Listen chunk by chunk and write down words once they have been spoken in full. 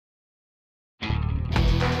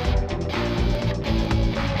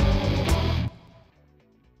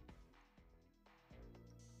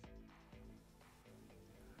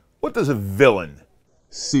What does a villain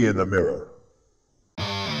see in the mirror?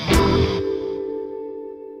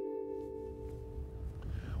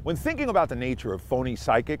 When thinking about the nature of phony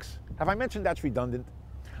psychics, have I mentioned that's redundant?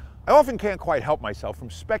 I often can't quite help myself from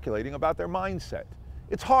speculating about their mindset.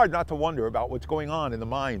 It's hard not to wonder about what's going on in the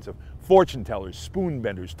minds of fortune tellers, spoon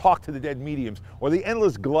benders, talk to the dead mediums, or the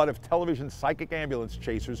endless glut of television psychic ambulance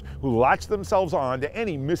chasers who latch themselves on to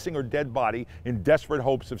any missing or dead body in desperate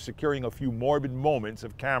hopes of securing a few morbid moments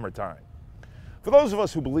of camera time. For those of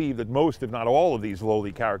us who believe that most, if not all, of these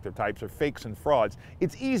lowly character types are fakes and frauds,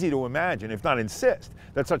 it's easy to imagine, if not insist,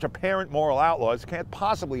 that such apparent moral outlaws can't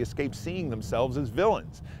possibly escape seeing themselves as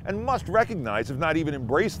villains, and must recognize, if not even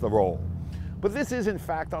embrace, the role. But this is in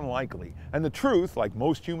fact unlikely, and the truth, like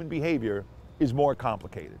most human behavior, is more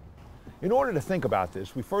complicated. In order to think about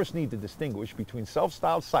this, we first need to distinguish between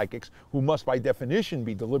self-styled psychics, who must by definition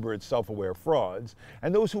be deliberate, self-aware frauds,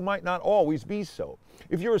 and those who might not always be so.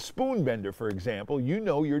 If you're a spoon bender, for example, you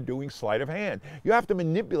know you're doing sleight of hand. You have to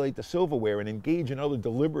manipulate the silverware and engage in other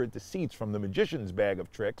deliberate deceits from the magician's bag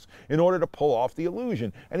of tricks in order to pull off the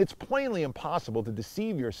illusion. And it's plainly impossible to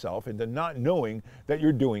deceive yourself into not knowing that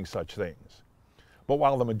you're doing such things. But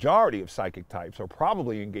while the majority of psychic types are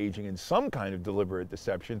probably engaging in some kind of deliberate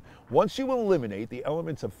deception, once you eliminate the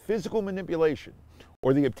elements of physical manipulation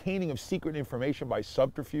or the obtaining of secret information by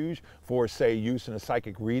subterfuge for, say, use in a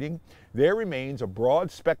psychic reading, there remains a broad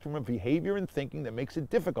spectrum of behavior and thinking that makes it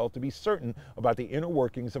difficult to be certain about the inner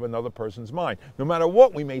workings of another person's mind, no matter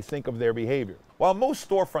what we may think of their behavior. While most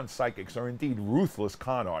storefront psychics are indeed ruthless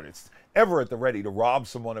con artists, ever at the ready to rob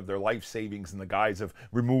someone of their life savings in the guise of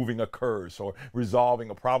removing a curse or resolving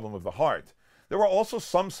a problem of the heart, there are also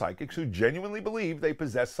some psychics who genuinely believe they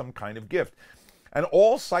possess some kind of gift. And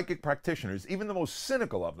all psychic practitioners, even the most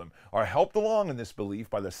cynical of them, are helped along in this belief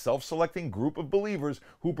by the self-selecting group of believers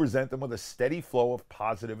who present them with a steady flow of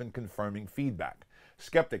positive and confirming feedback.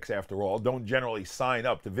 Skeptics, after all, don't generally sign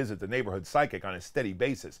up to visit the neighborhood psychic on a steady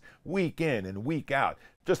basis, week in and week out,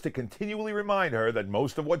 just to continually remind her that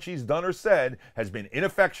most of what she's done or said has been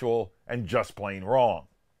ineffectual and just plain wrong.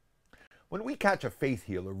 When we catch a faith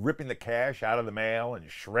healer ripping the cash out of the mail and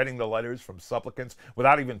shredding the letters from supplicants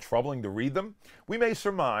without even troubling to read them, we may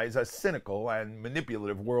surmise a cynical and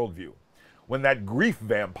manipulative worldview. When that grief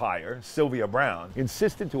vampire, Sylvia Brown,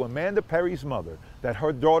 insisted to Amanda Perry's mother that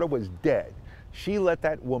her daughter was dead, she let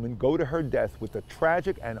that woman go to her death with the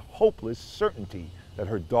tragic and hopeless certainty that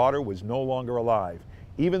her daughter was no longer alive,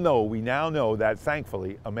 even though we now know that,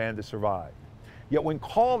 thankfully, Amanda survived. Yet when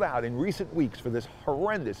called out in recent weeks for this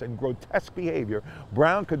horrendous and grotesque behavior,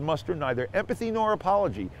 Brown could muster neither empathy nor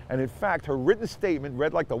apology, and in fact her written statement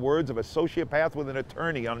read like the words of a sociopath with an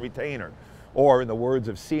attorney on retainer. Or in the words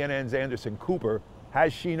of CNN's Anderson Cooper,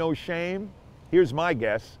 has she no shame? Here's my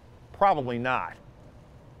guess, probably not.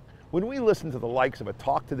 When we listen to the likes of a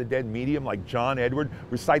talk to the dead medium like John Edward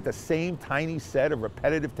recite the same tiny set of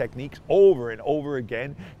repetitive techniques over and over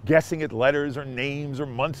again, guessing at letters or names or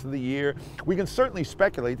months of the year, we can certainly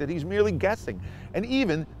speculate that he's merely guessing, and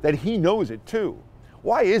even that he knows it too.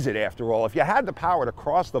 Why is it, after all, if you had the power to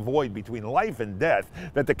cross the void between life and death,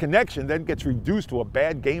 that the connection then gets reduced to a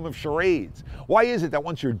bad game of charades? Why is it that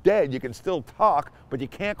once you're dead you can still talk, but you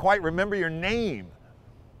can't quite remember your name?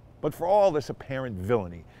 But for all this apparent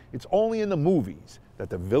villainy, it's only in the movies that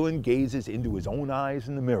the villain gazes into his own eyes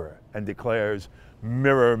in the mirror and declares,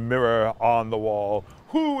 "Mirror, mirror on the wall,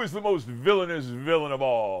 who is the most villainous villain of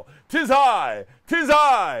all? 'Tis I, 'tis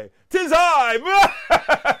I, 'tis I!"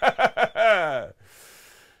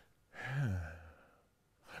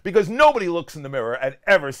 Because nobody looks in the mirror and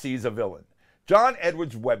ever sees a villain. John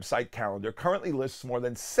Edwards' website calendar currently lists more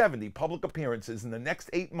than 70 public appearances in the next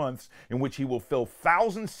 8 months in which he will fill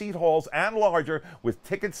 1,000-seat halls and larger with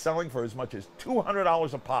tickets selling for as much as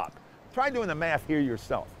 $200 a pop. Try doing the math here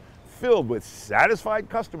yourself. Filled with satisfied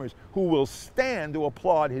customers who will stand to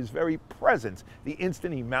applaud his very presence the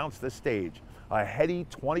instant he mounts the stage. A heady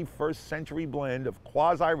 21st century blend of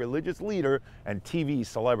quasi-religious leader and TV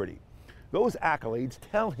celebrity. Those accolades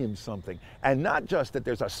tell him something, and not just that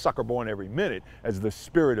there's a sucker born every minute, as the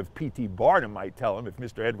spirit of P.T. Barnum might tell him if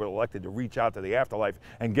Mr. Edward elected to reach out to the afterlife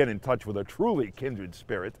and get in touch with a truly kindred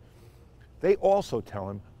spirit. They also tell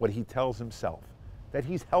him what he tells himself, that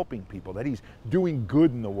he's helping people, that he's doing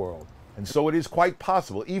good in the world. And so it is quite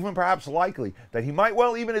possible, even perhaps likely, that he might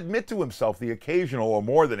well even admit to himself the occasional or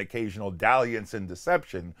more than occasional dalliance and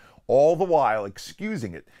deception, all the while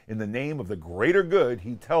excusing it in the name of the greater good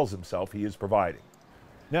he tells himself he is providing.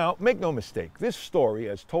 Now, make no mistake, this story,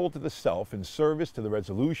 as told to the self in service to the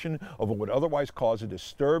resolution of what would otherwise cause a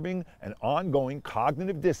disturbing and ongoing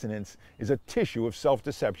cognitive dissonance, is a tissue of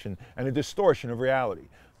self-deception and a distortion of reality.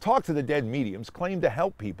 Talk to the Dead mediums claim to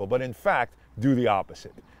help people, but in fact do the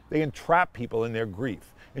opposite. They entrap people in their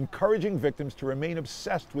grief, encouraging victims to remain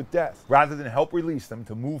obsessed with death, rather than help release them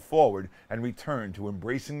to move forward and return to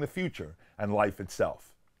embracing the future and life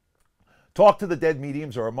itself. Talk to the Dead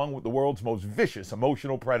mediums are among the world's most vicious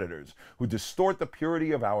emotional predators who distort the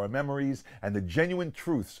purity of our memories and the genuine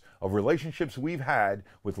truths of relationships we've had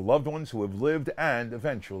with loved ones who have lived and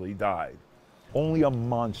eventually died. Only a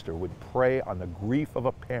monster would prey on the grief of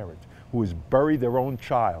a parent who has buried their own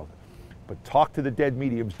child. But Talk to the Dead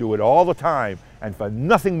mediums do it all the time, and for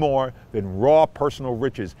nothing more than raw personal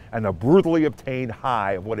riches and the brutally obtained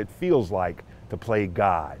high of what it feels like to play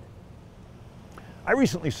God. I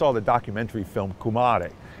recently saw the documentary film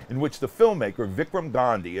Kumare, in which the filmmaker Vikram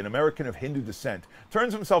Gandhi, an American of Hindu descent,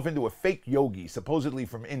 turns himself into a fake yogi, supposedly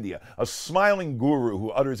from India, a smiling guru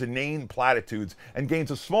who utters inane platitudes and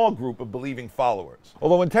gains a small group of believing followers.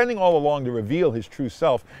 Although intending all along to reveal his true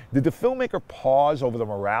self, did the filmmaker pause over the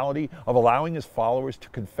morality of allowing his followers to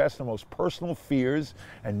confess the most personal fears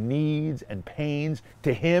and needs and pains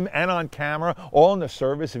to him and on camera, all in the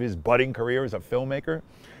service of his budding career as a filmmaker?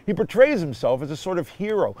 He portrays himself as a sort of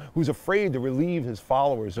hero who's afraid to relieve his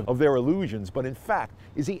followers of their illusions, but in fact,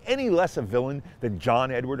 is he any less a villain than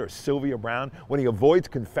John Edward or Sylvia Browne when he avoids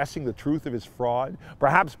confessing the truth of his fraud?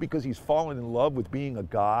 Perhaps because he's fallen in love with being a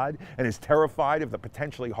god and is terrified of the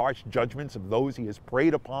potentially harsh judgments of those he has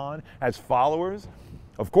preyed upon as followers?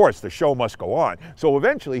 Of course, the show must go on, so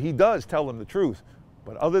eventually he does tell them the truth.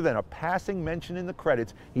 But other than a passing mention in the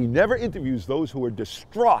credits, he never interviews those who are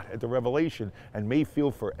distraught at the revelation and may feel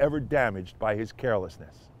forever damaged by his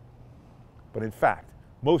carelessness. But in fact,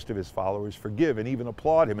 most of his followers forgive and even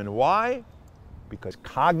applaud him. And why? Because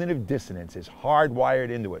cognitive dissonance is hardwired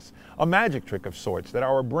into us, a magic trick of sorts that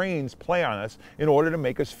our brains play on us in order to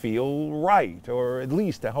make us feel right, or at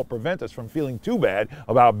least to help prevent us from feeling too bad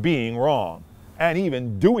about being wrong, and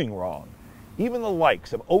even doing wrong. Even the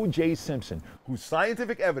likes of O.J. Simpson, whose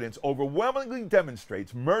scientific evidence overwhelmingly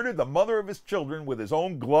demonstrates murdered the mother of his children with his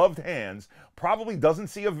own gloved hands, probably doesn't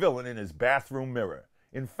see a villain in his bathroom mirror.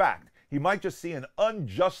 In fact, he might just see an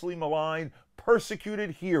unjustly maligned,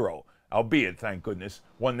 persecuted hero, albeit, thank goodness,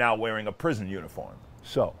 one now wearing a prison uniform.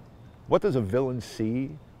 So, what does a villain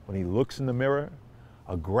see when he looks in the mirror?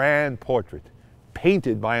 A grand portrait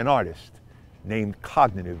painted by an artist named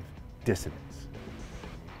cognitive dissonance.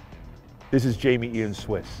 This is Jamie Ian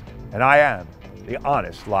Swiss, and I am the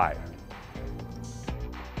Honest Liar.